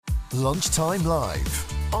Lunchtime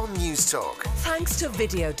Live on News Talk. Thanks to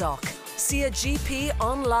VideoDoc. See a GP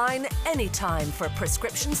online anytime for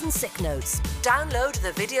prescriptions and sick notes. Download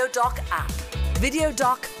the VideoDoc app.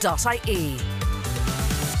 videodoc.ie.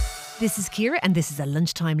 This is Ciara and this is a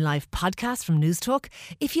Lunchtime Live podcast from News Talk.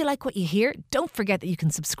 If you like what you hear, don't forget that you can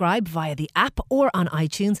subscribe via the app or on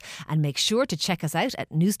iTunes, and make sure to check us out at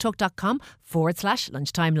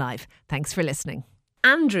newstalk.com/lunchtime live. Thanks for listening.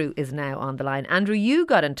 Andrew is now on the line. Andrew, you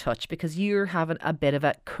got in touch because you're having a bit of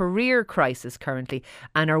a career crisis currently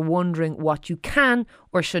and are wondering what you can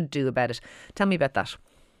or should do about it. Tell me about that.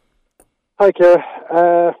 Hi,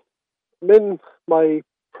 Ciara. I'm in my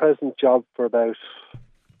present job for about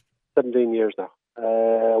 17 years now.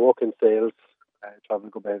 I work in sales. I travel a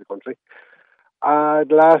good bit of the country. The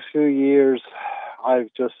last few years,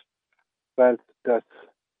 I've just felt that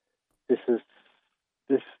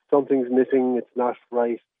something's missing. It's not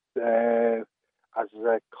right. As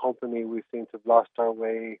a company, we seem to have lost our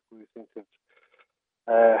way. We seem to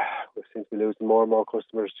be losing more and more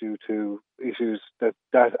customers due to issues that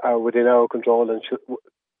are within our control and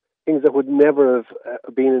things that would never have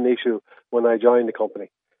been an issue when I joined the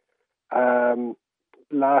company.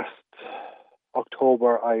 Last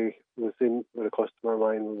October, I was in with a customer of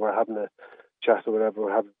mine. We were having a chat or whatever. We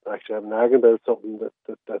were having an argument about something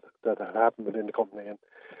that had happened within the company, and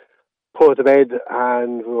put it to bed.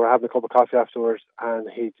 And we were having a cup of coffee afterwards, and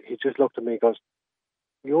he just looked at me and goes,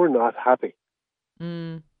 "You're not happy."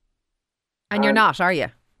 And you're not, are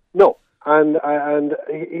you? No. And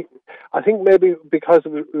I think maybe because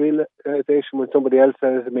of the realization when somebody else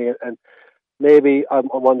said it to me, and maybe I'm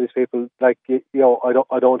one of these people, like, I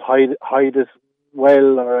don't hide it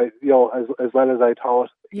well, or as well as I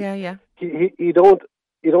thought. Yeah. You don't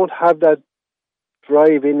have that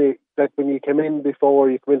drive in it. That when you come in the door,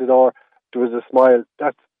 there was a smile.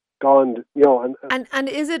 That's gone. And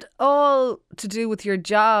is it all to do with your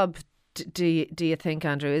job? Do you think,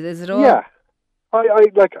 Andrew? Is it all? Yeah, I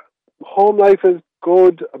like home life is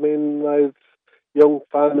good. I mean, I've young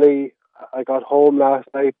family. I got home last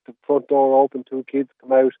night, the front door open, 2 kids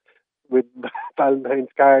come out with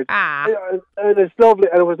Valentine's cards. And it's lovely,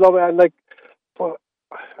 and it was lovely. And but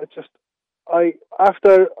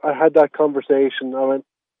after I had that conversation,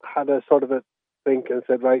 had a sort of a think and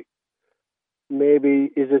said, right,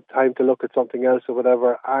 maybe is it time to look at something else or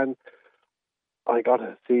whatever. And I got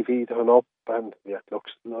a CV done up, and it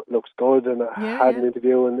looks good. And I had an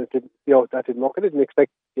interview, and it didn't, that didn't work. I didn't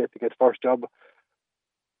expect yet to get first job.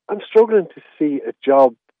 I'm struggling to see a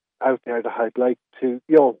job out there that I'd like to,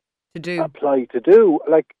 apply to do.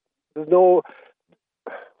 Like, there's no,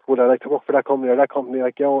 would I like to work for that company or that company?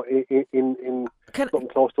 Like, in something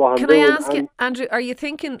close to what I'm doing. Can I ask you, Andrew, are you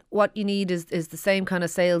thinking what you need is the same kind of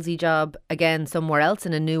salesy job again somewhere else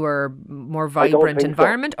in a newer, more vibrant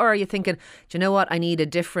environment? So. Or are you thinking, do you know what, I need a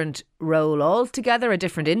different role altogether, a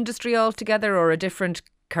different industry altogether, or a different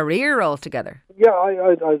career altogether? Yeah,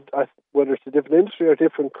 I whether it's a different industry or a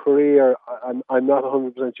different career, I'm not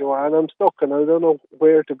 100% sure, and I'm stuck, and I don't know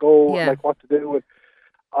where to go, like what to do. And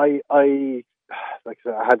I like I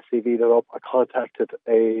said, I had CV done up. I contacted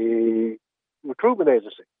a recruitment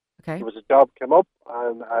agency. Okay. There was a job came up,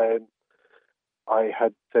 and I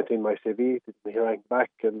had sent in my CV. Didn't hear anything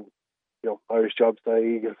back, and Irish Jobs,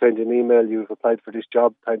 you send you an email. You've applied for this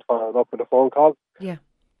job. Time to follow it up with a phone call. Yeah.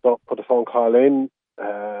 So put the phone call in.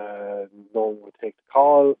 No one would take the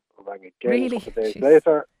call. I rang again a couple of days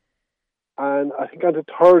later, and I think on the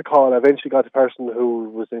third call I eventually got the person who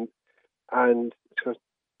was in, and she goes,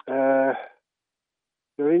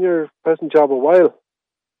 "You're in your present job a while."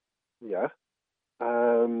 Yeah.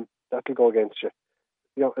 That'll go against you.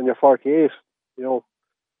 And you're 48.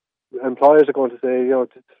 Employers are going to say,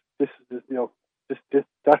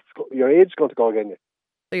 that's your age is going to go against you.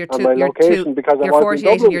 So you're because you're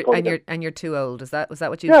 48 and you're too old. Was that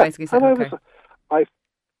what you basically said? I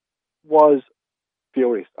was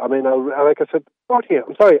furious. I mean, like I said, 48.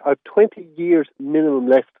 I'm sorry, I've 20 years minimum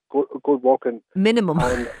left. Good working. Minimum.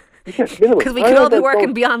 Yes, minimum. Because we could all be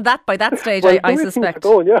working beyond that by that stage, I suspect.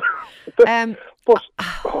 Going, yeah. Look,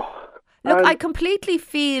 I completely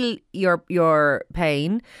feel your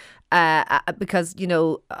pain because,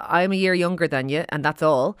 I'm a year younger than you, and that's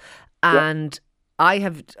all. And I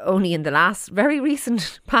have only in the last very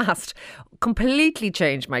recent past completely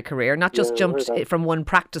changed my career, not just jumped from one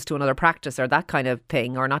practice to another practice or that kind of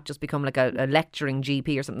thing, or not just become like a lecturing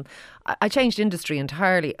GP or something. I changed industry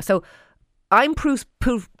entirely. So I'm proof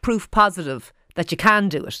positive that you can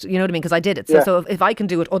do it. You know what I mean? Because I did it. So if I can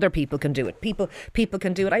do it, other people can do it. People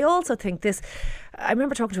can do it. I also think this. I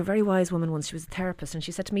remember talking to a very wise woman once. She was a therapist, and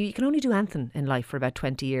she said to me, "You can only do anything in life for about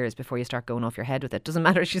 20 years before you start going off your head with it. Doesn't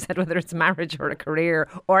matter," she said, "whether it's marriage or a career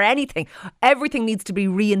or anything. Everything needs to be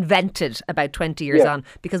reinvented about 20 years on,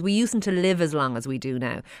 because we usedn't to live as long as we do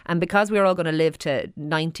now, and because we're all going to live to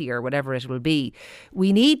 90 or whatever it will be,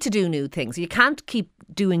 we need to do new things. You can't keep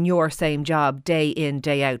doing your same job day in,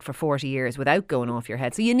 day out for 40 years without going off your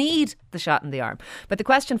head. So you need the shot in the arm." But the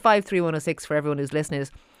question 53106 for everyone who's listening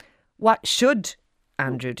is, what should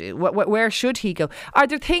Andrew do? Where should he go? Are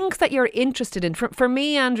there things that you're interested in? For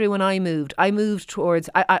me, Andrew, when I moved towards,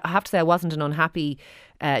 I have to say I wasn't an unhappy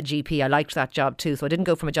GP. I liked that job too. So I didn't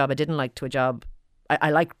go from a job I didn't like to a job. I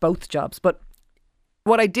liked both jobs. But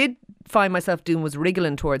what I did find myself doing was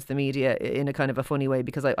wriggling towards the media in a kind of a funny way,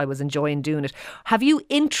 because I was enjoying doing it. Have you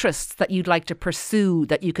interests that you'd like to pursue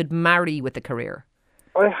that you could marry with a career?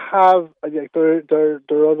 I have. There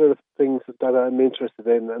are other things that I'm interested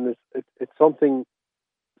in, and it's something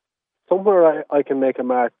somewhere I can make a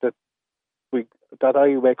mark that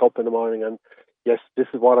I wake up in the morning and, yes, this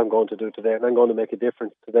is what I'm going to do today, and I'm going to make a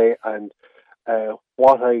difference today, and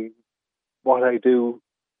what I do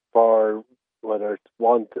for, whether it's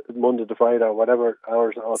Monday to Friday or whatever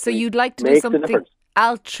hours. So you'd like to do something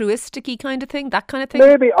altruistic-y kind of thing, that kind of thing?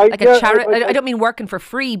 Maybe. I don't mean working for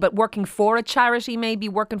free, but working for a charity, maybe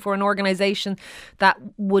working for an organisation that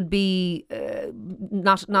would be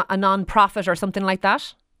not a non-profit or something like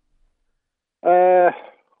that?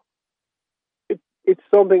 It's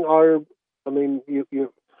something,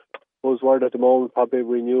 you buzzword at the moment, probably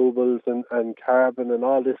renewables and carbon and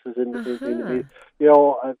all this is in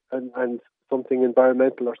and something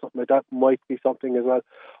environmental or something like that might be something as well.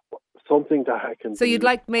 Something that I can. So you'd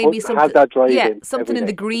like maybe something, have that drive something in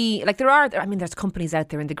the green. Like there's companies out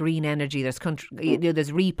there in the green energy. There's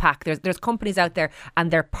there's Repack. There's companies out there,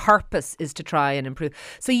 and their purpose is to try and improve.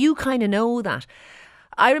 So you kind of know that.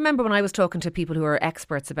 I remember when I was talking to people who are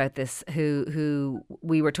experts about this, who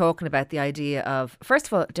we were talking about the idea of, first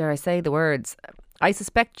of all, dare I say the words, I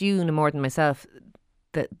suspect you no more than myself,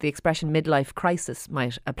 that the expression midlife crisis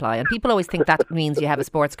might apply. And people always think that means you have a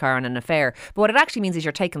sports car and an affair. But what it actually means is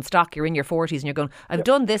you're taking stock, you're in your 40s and you're going, I've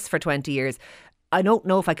done this for 20 years. I don't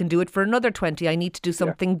know if I can do it for another 20. I need to do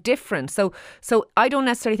something different. So I don't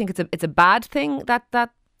necessarily think it's a bad thing that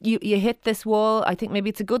you hit this wall. I think maybe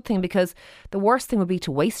it's a good thing, because the worst thing would be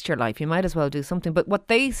to waste your life. You might as well do something. But what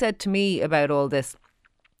they said to me about all this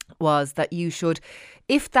was that you should,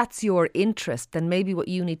 if that's your interest, then maybe what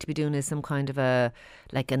you need to be doing is some kind of a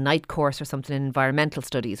night course or something in environmental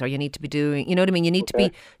studies, or you need to be doing, you know what I mean? You need to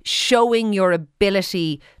be showing your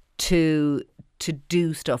ability to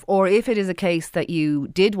do stuff. Or if it is a case that you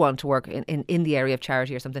did want to work in the area of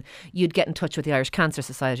charity or something, you'd get in touch with the Irish Cancer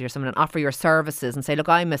Society or someone and offer your services and say, look,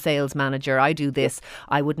 I'm a sales manager, I do this,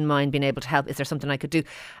 I wouldn't mind being able to help. Is there something I could do?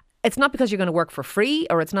 It's not because you're going to work for free,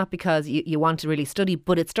 or it's not because you want to really study,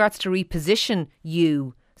 but it starts to reposition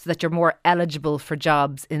you so that you're more eligible for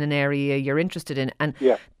jobs in an area you're interested in. And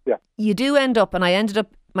you do end up, and I ended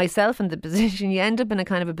up myself in the position, you end up in a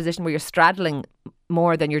kind of a position where you're straddling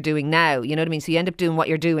more than you're doing now. You know what I mean? So you end up doing what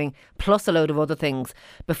you're doing plus a load of other things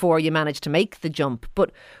before you manage to make the jump.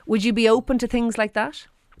 But would you be open to things like that?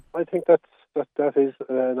 I think that is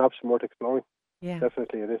an option worth exploring. Yeah,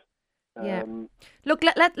 definitely it is. Yeah. Look,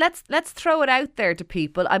 let's throw it out there to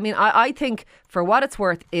people. I mean, I think for what it's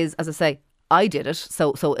worth is, as I say, I did it.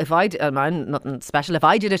 So if I did, I'm nothing special. If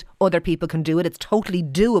I did it, other people can do it. It's totally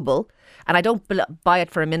doable. And I don't buy it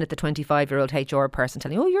for a minute, the 25-year-old HR person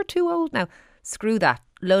telling you, oh, you're too old now. Screw that.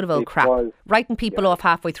 Load of old crap. Writing people off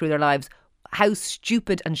halfway through their lives. How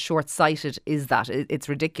stupid and short-sighted is that? It's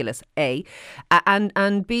ridiculous, A.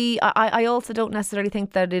 And B, I also don't necessarily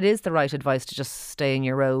think that it is the right advice to just stay in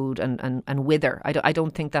your road and wither. I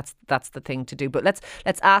don't think that's the thing to do. But let's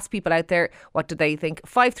ask people out there, what do they think?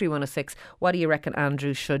 53106, what do you reckon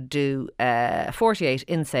Andrew should do? 48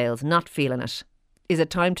 in sales, not feeling it. Is it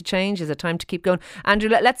time to change? Is it time to keep going? Andrew,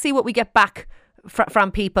 let's see what we get back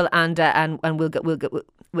from people, and we'll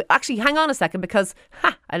actually hang on a second, because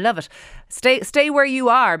I love it. Stay where you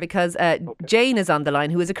are, because Jane is on the line,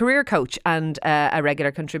 who is a career coach and a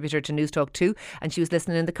regular contributor to News Talk 2, and she was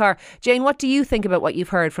listening in the car. Jane, what do you think about what you've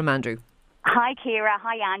heard from Andrew? Hi, Ciara.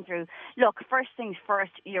 Hi, Andrew. Look, first things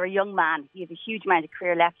first, you're a young man. You have a huge amount of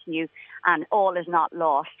career left in you, and all is not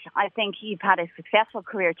lost. I think you've had a successful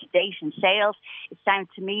career to date in sales. It sounds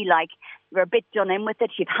to me like you're a bit done in with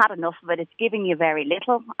it. You've had enough of it. It's giving you very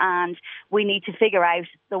little, and we need to figure out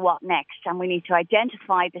the what next, and we need to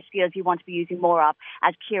identify the skills you want to be using more of,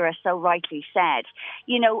 as Ciara so rightly said.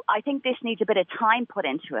 You know, I think this needs a bit of time put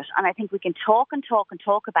into it, and I think we can talk and talk and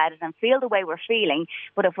talk about it and feel the way we're feeling,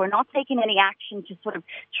 but if we're not taking any action to sort of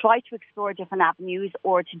try to explore different avenues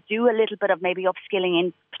or to do a little bit of maybe upskilling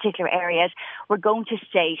in particular areas, we're going to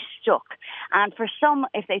stay stuck. And for some,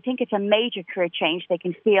 if they think it's a major career change, they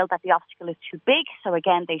can feel that the obstacle is too big, so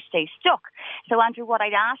again, they stay stuck. So Andrew, what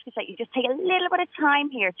I'd ask is that you just take a little bit of time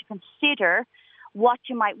here to consider what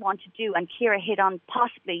you might want to do. And Ciara hit on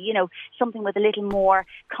possibly, you know, something with a little more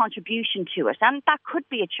contribution to it. And that could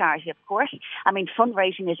be a charity, of course. I mean,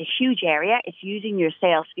 fundraising is a huge area. It's using your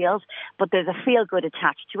sales skills, but there's a feel-good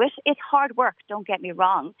attached to it. It's hard work, don't get me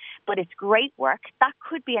wrong, but it's great work. That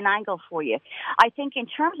could be an angle for you. I think in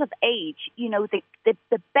terms of age, you know, the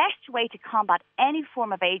best way to combat any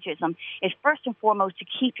form of ageism is first and foremost to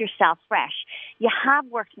keep yourself fresh. You have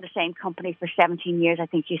worked in the same company for 17 years, I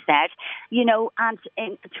think you said, you know, and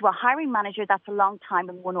to a hiring manager, that's a long time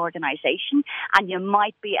in one organisation, and you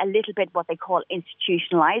might be a little bit what they call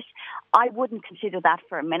institutionalised. I wouldn't consider that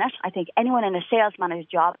for a minute. I think anyone in a sales manager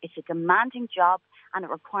job, it's a demanding job, and it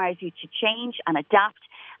requires you to change and adapt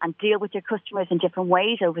and deal with your customers in different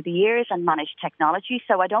ways over the years and manage technology.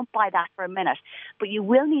 So I don't buy that for a minute. But you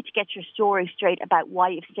will need to get your story straight about why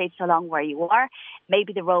you've stayed so long where you are.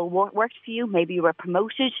 Maybe the role worked for you. Maybe you were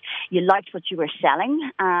promoted. You liked what you were selling.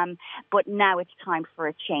 But now it's time for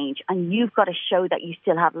a change. And you've got to show that you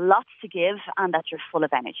still have lots to give and that you're full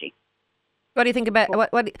of energy. What do you think about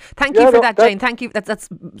thank you for that, Jane. Thank you. That's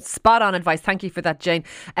spot on advice. Thank you for that, Jane.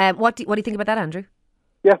 What do you think about that, Andrew?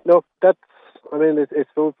 Yeah, no, it's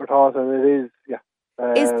food for thought, and it is, yeah.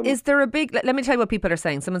 Is there a big... Let me tell you what people are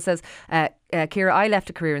saying. Someone says, Ciara, I left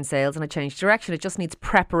a career in sales and I changed direction. It just needs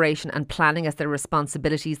preparation and planning as there are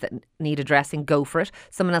responsibilities that need addressing. Go for it.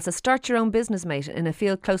 Someone else says, start your own business, mate, in a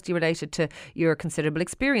field closely related to your considerable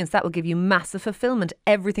experience. That will give you massive fulfilment.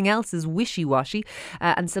 Everything else is wishy-washy.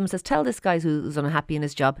 And someone says, tell this guy who's unhappy in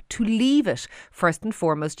his job to leave it. First and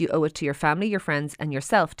foremost, you owe it to your family, your friends and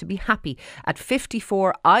yourself to be happy. At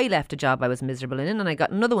 54, I left a job I was miserable in, and I got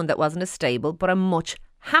another one that wasn't as stable, but I'm much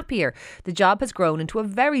happier. The job has grown into a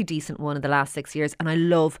very decent one in the last 6 years, and I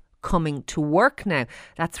love coming to work now.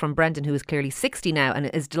 That's from Brendan, who is clearly 60 now and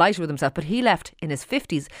is delighted with himself, but he left in his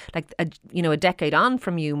 50s, like a decade on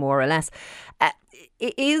from you, more or less.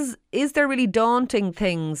 Is there really daunting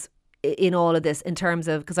things in all of this in terms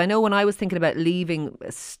of, because I know when I was thinking about leaving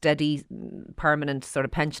a steady, permanent, sort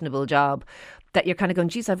of pensionable job, that you're kind of going,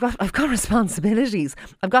 geez, I've got responsibilities,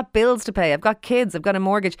 I've got bills to pay, I've got kids, I've got a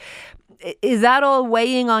mortgage. Is that all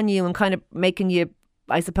weighing on you and kind of making you,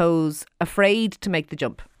 I suppose, afraid to make the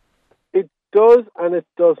jump? It does and it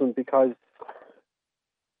doesn't, because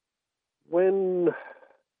when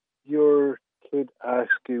your kid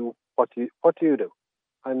asks you, what do you do?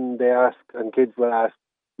 And they ask, and kids will ask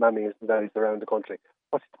mammies and daddies around the country,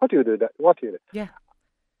 what do you do? What do you do? Yeah.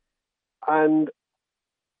 And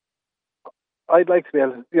I'd like to be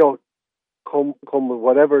able to, come with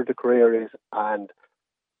whatever the career is, and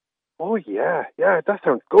oh yeah, that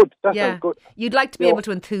sounds good. Sounds good. You'd like to be able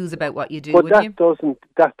to enthuse about what you do, but wouldn't you?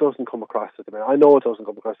 That doesn't come across at the minute. I know it doesn't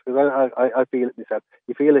come across, because I feel it myself.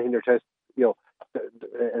 You feel it in your chest,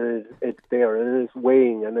 it's there and it's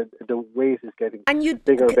weighing, and the weight is getting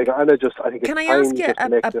bigger and bigger. And I think can I ask you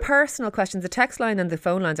a personal question? The text line and the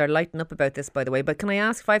phone lines are lighting up about this, by the way. But can I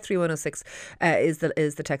ask 53106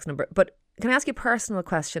 is the text number? But can I ask you a personal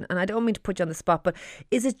question? And I don't mean to put you on the spot, but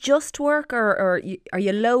is it just work, or are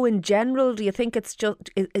you low in general? Do you think it's just,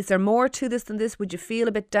 is there more to this than this? Would you feel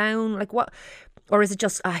a bit down? Like what? Or is it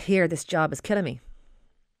just, here, this job is killing me?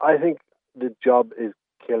 I think the job is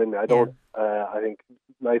killing me. I think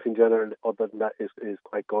life in general, other than that, is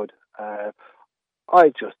quite good.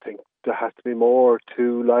 I just think there has to be more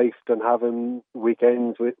to life than having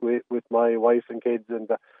weekends with my wife and kids, and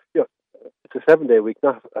it's a 7-day week,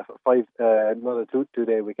 not a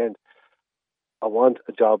 2-day weekend. I want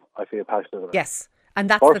a job I feel passionate about. Yes. And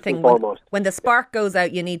that's the thing. When the spark goes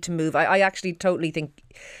out, you need to move. I actually totally think,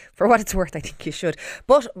 for what it's worth, I think you should.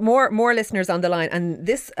 But more listeners on the line. And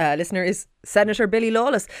this listener is Senator Billy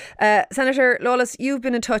Lawless. Senator Lawless, you've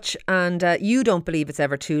been in touch, and you don't believe it's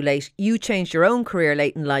ever too late. You changed your own career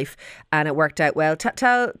late in life and it worked out well.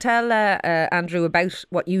 Tell Andrew about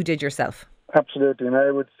what you did yourself. Absolutely. And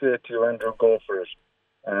I would say to you, Andrew, go for it.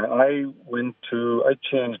 I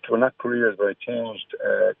changed, well, not careers, but I changed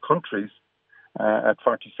countries at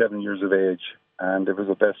 47 years of age, and it was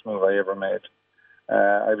the best move I ever made.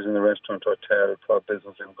 I was in the restaurant, hotel, pub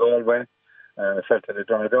business in Galway, I felt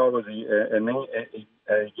that I'd always a yin,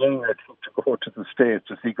 I think, to go to the States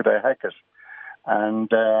to see could I hack it. And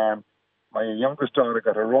my youngest daughter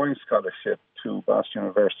got a rowing scholarship to Boston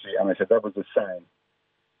University, and I said that was a sign.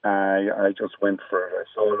 I just went for it. I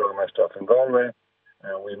sold all my stuff in Galway,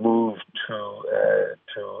 and we moved to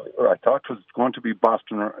I thought it was going to be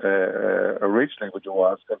Boston originally, which it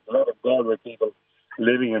was, because a lot of Galway people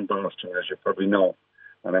living in Boston, as you probably know.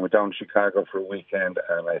 And I went down to Chicago for a weekend,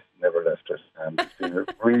 and I never left it. And it's been a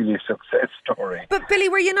really success story. But Billy,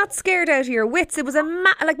 were you not scared out of your wits? It was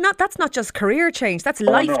that's not just career change. That's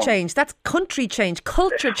life change. That's country change,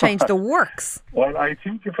 culture change, the works. Well, I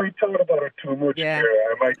think if I thought about it too much here,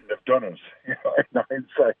 I mightn't have done it, in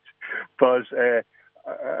hindsight. But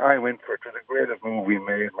I went for it. It was the greatest move we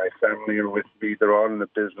made. My family are with me. They're all in the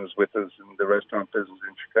business with us, in the restaurant business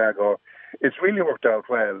in Chicago. It's really worked out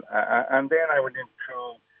well. And then I went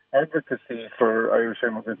into advocacy for Irish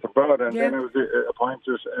immigrants abroad, and then I was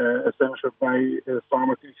appointed a senator by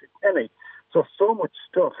former Taoiseach Kenny. So much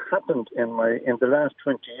stuff happened in the last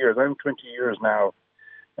 20 years. I'm 20 years now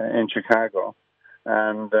in Chicago,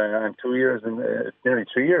 and I'm 2 years, nearly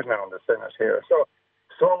 3 years now in the Senate here.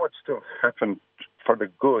 So much stuff happened for the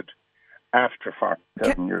good after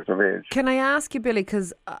 47 years of age. Can I ask you, Billy,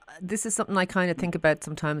 because this is something I kind of think about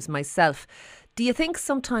sometimes myself. Do you think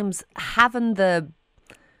sometimes having the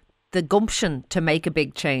gumption to make a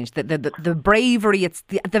big change, the bravery, it's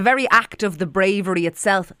the very act of the bravery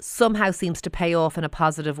itself somehow seems to pay off in a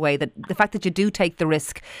positive way, that the fact that you do take the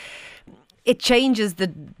risk, it changes the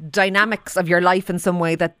dynamics of your life in some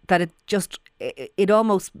way, that it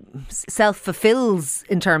almost self-fulfills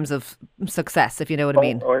in terms of success, if you know what I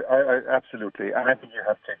mean. I absolutely. And I think you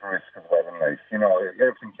have to take a risk as well in life.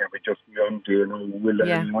 Everything can't be just done,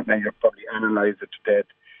 now you probably analyse it to death.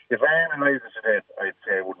 If I analyse it to death, I'd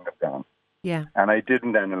say I wouldn't have gone. Yeah. And I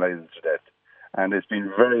didn't analyse it to death. And it's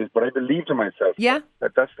been but I believe to myself that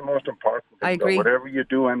that's the most important thing. I agree. Whatever you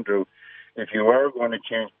do, Andrew, if you are going to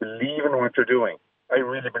change, believe in what you're doing. I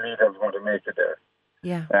really believe I was going to make it there.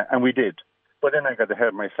 Yeah. And we did. But then I got to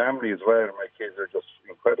help my family as well. My kids are just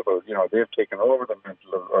incredible. They've taken over the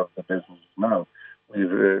mantle of the business now.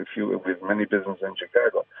 We've many businesses in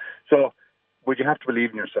Chicago. But you have to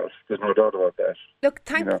believe in yourself. There's no doubt about that. Look,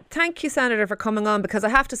 thank you, Senator, for coming on, because I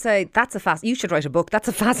have to say, you should write a book. That's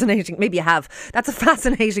a fascinating, maybe you have, that's a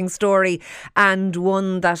fascinating story, and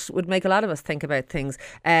one that would make a lot of us think about things.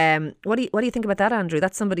 What do you think about that, Andrew?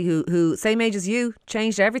 That's somebody who same age as you,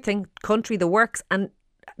 changed everything, country, the works, and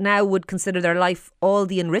now would consider their life all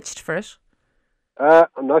the enriched for it.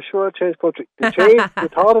 I'm not sure I'll change country. The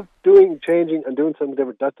thought of changing and doing something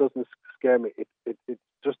different, that doesn't scare me. It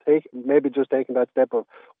just taking that step of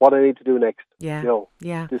what I need to do next. Yeah.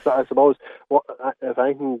 I suppose if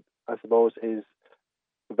anything, is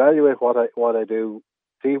evaluate what I do,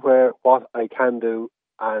 see what I can do,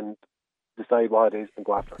 and decide what it is and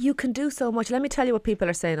go after it. You can do so much. Let me tell you what people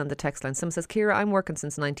are saying on the text line. Someone says, Ciara, I'm working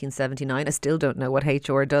since 1979. I still don't know what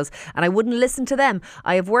HR does, and I wouldn't listen to them.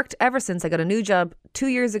 I have worked ever since. I got a new job 2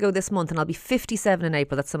 years ago this month, and I'll be 57 in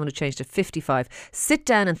April. That's someone who changed to 55. Sit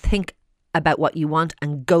down and think about what you want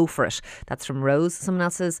and go for it. That's from Rose. Someone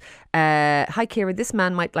else says, hi Ciara, this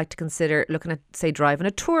man might like to consider looking at, say, driving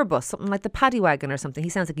a tour bus, something like the Paddy Wagon or something. He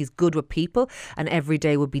sounds like he's good with people, and every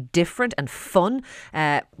day would be different and fun.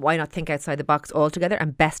 Why not think outside the box altogether,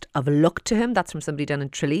 and best of luck to him. That's from somebody down in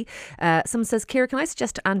Tralee. Someone says, Ciara, can I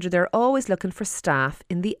suggest to Andrew, they're always looking for staff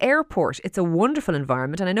in the airport. It's a wonderful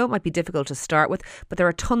environment, and I know it might be difficult to start with, but there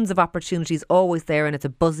are tons of opportunities always there, and it's a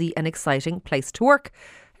buzzy and exciting place to work.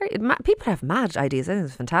 People have mad ideas. I think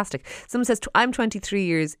it's fantastic. Someone says, I'm 23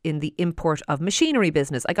 years in the import of machinery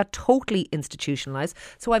business. I got totally institutionalised,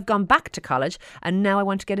 so I've gone back to college, and now I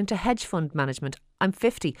want to get into hedge fund management. I'm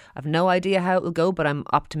 50. I've no idea how it will go, but I'm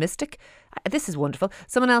optimistic. This is wonderful.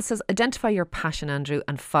 Someone else says, identify your passion, Andrew,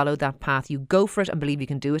 and follow that path. You go for it and believe you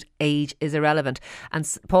can do it. Age is irrelevant. And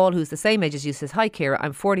Paul, who's the same age as you, says, hi Ciara,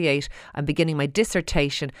 I'm 48. I'm beginning my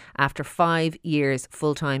dissertation after 5 years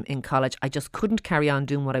full-time in college. I just couldn't carry on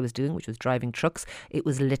doing what I was doing, which was driving trucks. It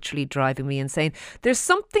was literally driving me insane. There's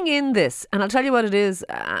something in this, and I'll tell you what it is,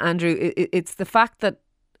 Andrew. It's the fact that,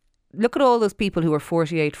 look at all those people who are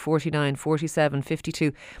 48, 49, 47,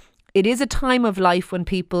 52. It is a time of life when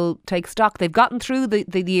people take stock. They've gotten through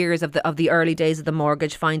the years of the early days of the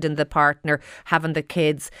mortgage, finding the partner, having the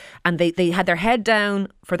kids, and they had their head down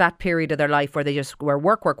for that period of their life where they just were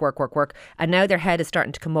work, and now their head is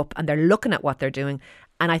starting to come up and they're looking at what they're doing.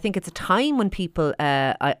 And I think it's a time when people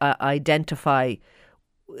identify,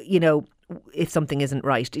 if something isn't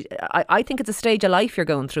right. I think it's a stage of life you're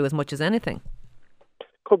going through as much as anything.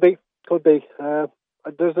 Could be.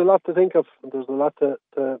 there's a lot to think of. There's a lot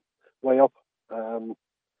to weigh up.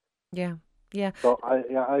 Yeah. So I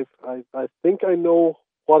think I know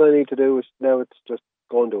what I need to do. Is now it's just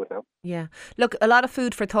go and do it now. Yeah. Look, a lot of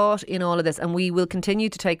food for thought in all of this, and we will continue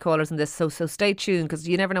to take callers on this. So stay tuned, because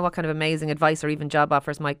you never know what kind of amazing advice or even job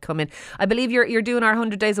offers might come in. I believe you're doing our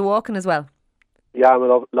 100 days of walking as well. Yeah, I'm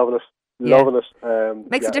loving it. Loving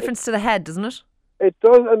it. Makes a difference to the head, doesn't it? It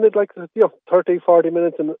does, and it 30, 40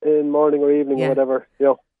 minutes in morning or evening or whatever.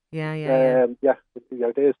 Yeah.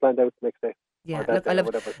 Your day is planned out the next day. Yeah, look, I love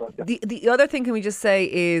it. The other thing, can we just say,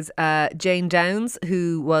 is Jane Downs,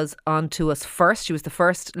 who was on to us first. She was the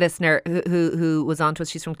first listener who was on to us.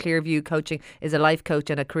 She's from Clearview Coaching, is a life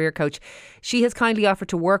coach and a career coach. She has kindly offered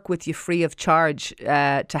to work with you free of charge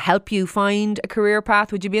to help you find a career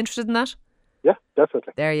path. Would you be interested in that? Yeah,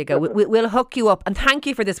 definitely. There you go. We'll hook you up. And thank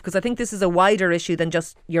you for this, because I think this is a wider issue than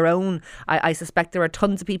just your own. I suspect there are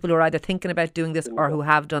tons of people who are either thinking about doing this or who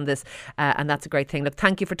have done this. And that's a great thing. Look,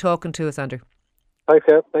 thank you for talking to us, Andrew. Thanks,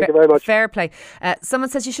 thank you very much. Fair play.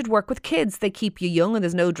 Someone says you should work with kids. They keep you young and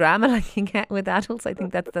there's no drama like you get with adults. I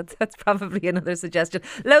think that's probably another suggestion.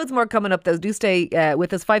 Loads more coming up though. Do stay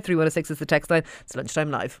with us. 53106 is the text line. It's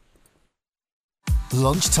Lunchtime Live.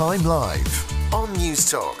 Lunchtime Live on News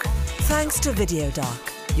Talk. Thanks to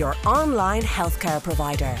VideoDoc, your online healthcare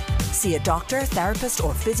provider. See a doctor, therapist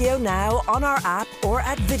or physio now on our app or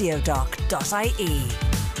at videodoc.ie.